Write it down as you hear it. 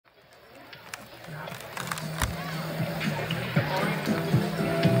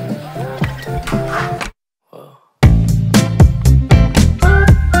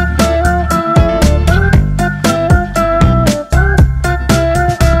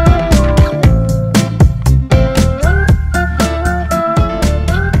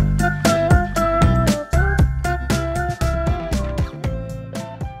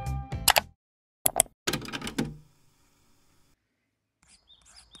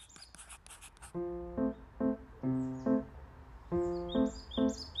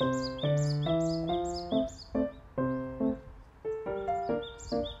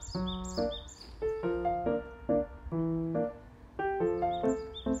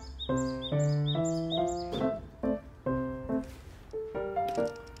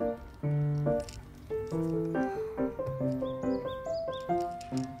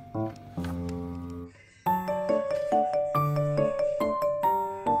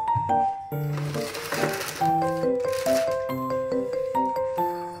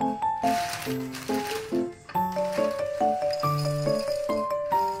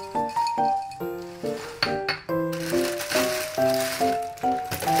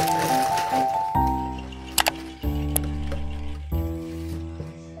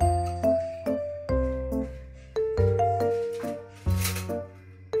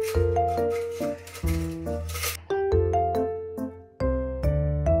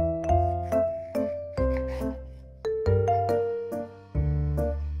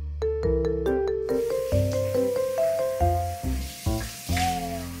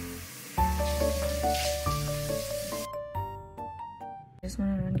Just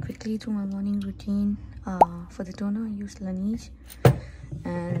want to run quickly through my morning routine. For the toner, I use Laneige,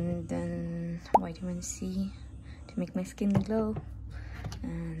 and then vitamin C to make my skin glow,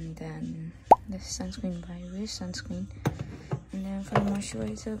 and then this sunscreen by Reva sunscreen, and then for the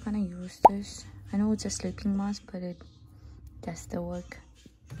moisturizer, I'm gonna use this. I know it's a sleeping mask, but it does the work.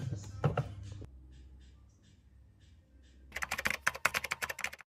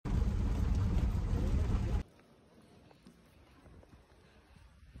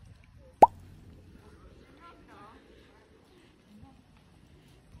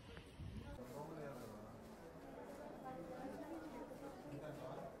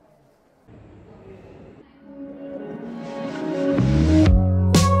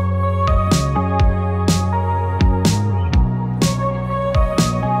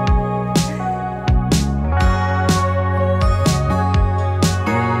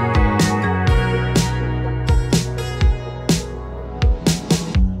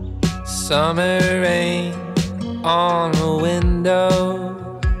 Summer rain on the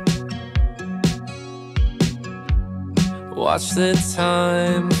window, watch the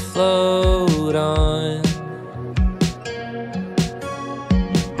time float on.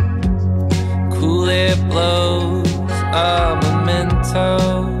 Cool air blows a memento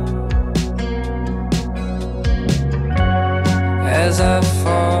as I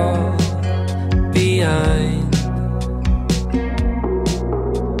fall behind.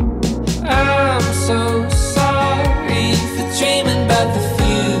 I'm so sorry for dreaming about the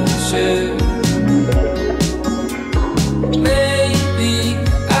future. Maybe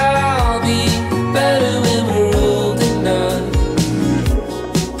I'll be better when we're old enough.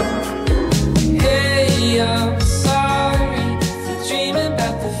 Hey, I'm sorry for dreaming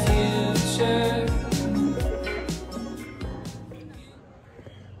about the future.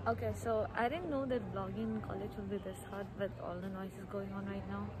 Okay, so I didn't know that vlogging in college would be this hard with all the noises going on right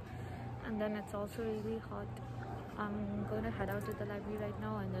now. And then it's also really hot. I'm going to head out to the library right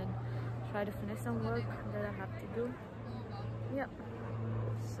now and then try to finish some work that I have to do. Yeah,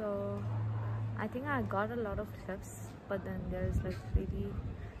 so I think I got a lot of clips, but then there's like really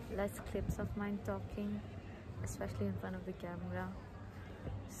less clips of mine talking, especially in front of the camera.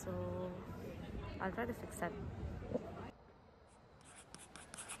 So I'll try to fix that.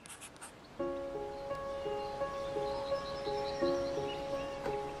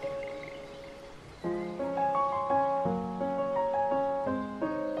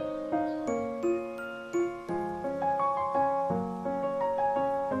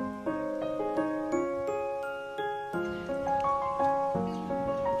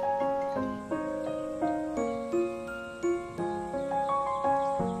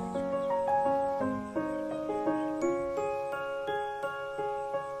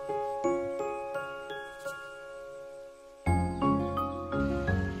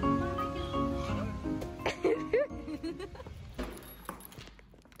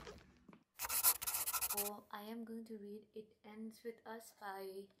 I am going to read It Ends With Us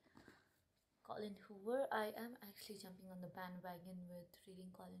by Colin Hoover. I am actually jumping on the bandwagon with reading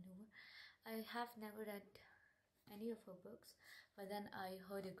Colin Hoover. I have never read any of her books, but then I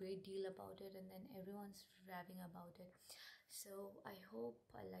heard a great deal about it and then everyone's raving about it. So I hope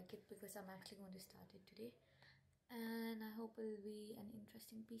I like it because I'm actually going to start it today. And I hope it will be an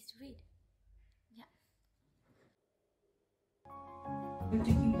interesting piece to read. Yeah.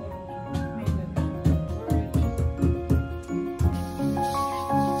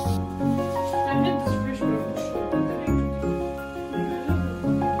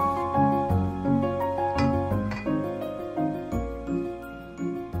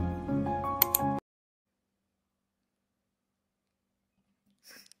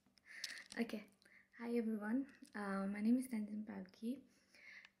 everyone, my name is Palkyi,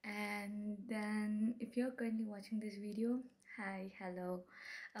 and then if you're currently watching this video, hi, hello,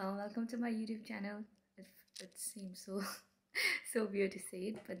 welcome to my YouTube channel. It seems so so weird to say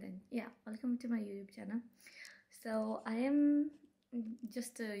it, but then yeah, welcome to my YouTube channel. So I am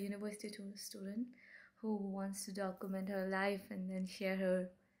just a university student who wants to document her life and then share her,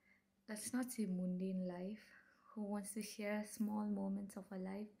 let's not say mundane life, who wants to share small moments of her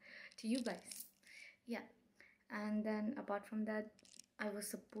life to you guys. Yeah, and then apart from that, I was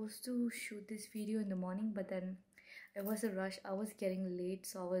supposed to shoot this video in the morning, but then it was a rush. I was getting late,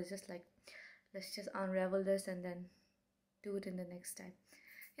 so I was just like, let's just unravel this and then do it in the next time.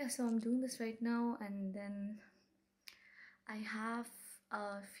 Yeah, so I'm doing this right now, and then I have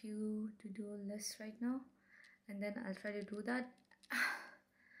a few to-do lists right now, and then I'll try to do that.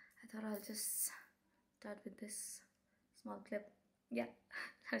 I thought I'll just start with this small clip. Yeah,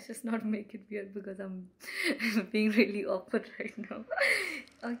 let's just not make it weird because I'm being really awkward right now.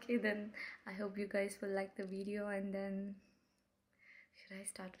 Okay, then I hope you guys will like the video, and then should I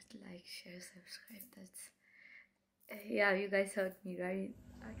start with like, share, subscribe? That's yeah, you guys heard me, right?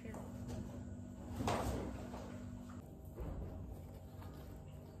 Okay.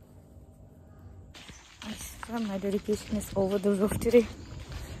 I swear my dedication is over the roof today.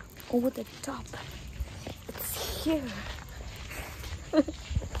 Over the top. It's here.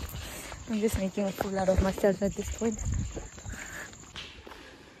 I'm just making a fool out of myself at this point.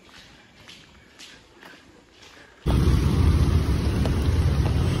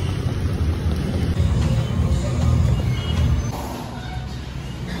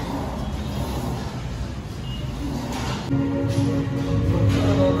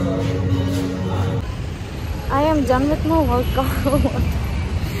 I am done with my workout.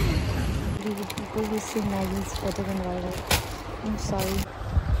 People who sing Maggie's better than Reva. I'm sorry.